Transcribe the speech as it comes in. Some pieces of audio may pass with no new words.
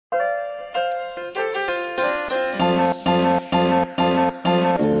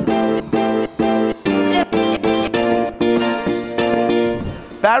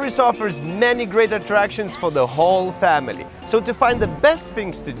Paris offers many great attractions for the whole family. So to find the best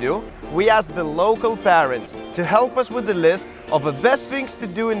things to do, we asked the local parents to help us with the list of the best things to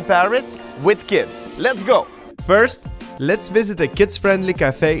do in Paris with kids. Let's go! First, let's visit a kids-friendly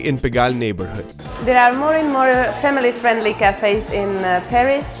cafe in Pigalle neighborhood. There are more and more family-friendly cafes in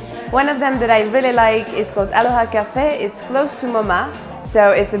Paris. One of them that I really like is called Aloha Cafe. It's close to MoMA.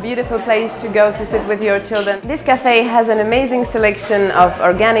 So it's a beautiful place to go to sit with your children. This cafe has an amazing selection of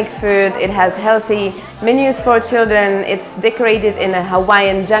organic food. It has healthy menus for children. It's decorated in a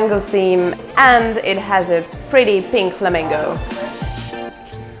Hawaiian jungle theme, and it has a pretty pink flamingo.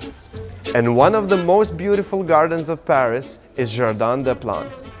 And one of the most beautiful gardens of Paris is Jardin des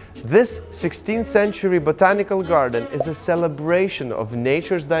Plantes. This 16th century botanical garden is a celebration of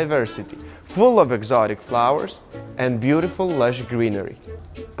nature's diversity, full of exotic flowers and beautiful lush greenery.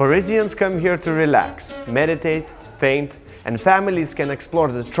 Parisians come here to relax, meditate, paint, and families can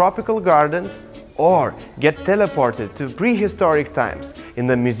explore the tropical gardens or get teleported to prehistoric times in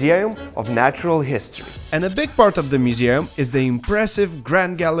the Museum of Natural History. And a big part of the museum is the impressive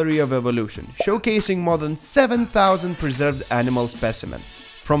Grand Gallery of Evolution, showcasing more than 7,000 preserved animal specimens.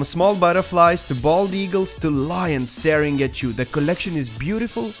 From small butterflies to bald eagles to lions staring at you, the collection is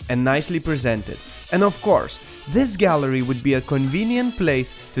beautiful and nicely presented. And of course, this gallery would be a convenient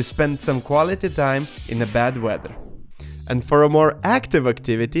place to spend some quality time in the bad weather. And for a more active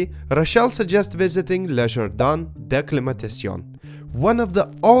activity, Rachel suggests visiting Le Jardin d'Acclimatation, one of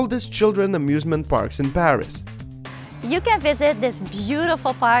the oldest children amusement parks in Paris. You can visit this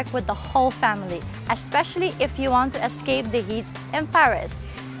beautiful park with the whole family, especially if you want to escape the heat in Paris.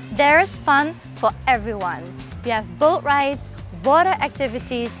 There is fun for everyone. We have boat rides, water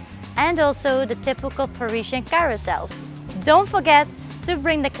activities, and also the typical Parisian carousels. Don't forget to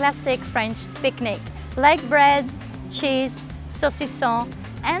bring the classic French picnic, like bread, cheese, saucisson,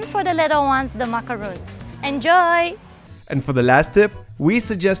 and for the little ones, the macaroons. Enjoy! And for the last tip, we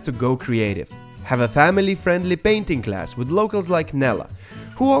suggest to go creative. Have a family-friendly painting class with locals like Nella,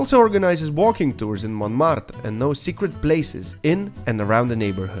 who also organizes walking tours in Montmartre and knows secret places in and around the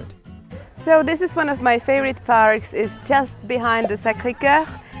neighborhood. So this is one of my favorite parks. It's just behind the Sacré-Cœur.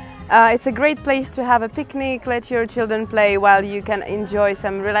 It's a great place to have a picnic, let your children play while you can enjoy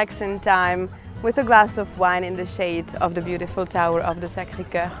some relaxing time with a glass of wine in the shade of the beautiful tower of the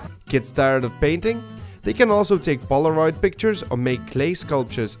Sacré-Cœur. Kids tired of painting? They can also take Polaroid pictures or make clay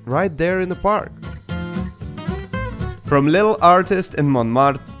sculptures right there in the park. From little artists in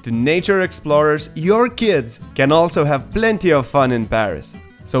Montmartre to nature explorers, your kids can also have plenty of fun in Paris.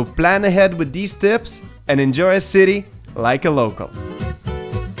 So plan ahead with these tips and enjoy a city like a local.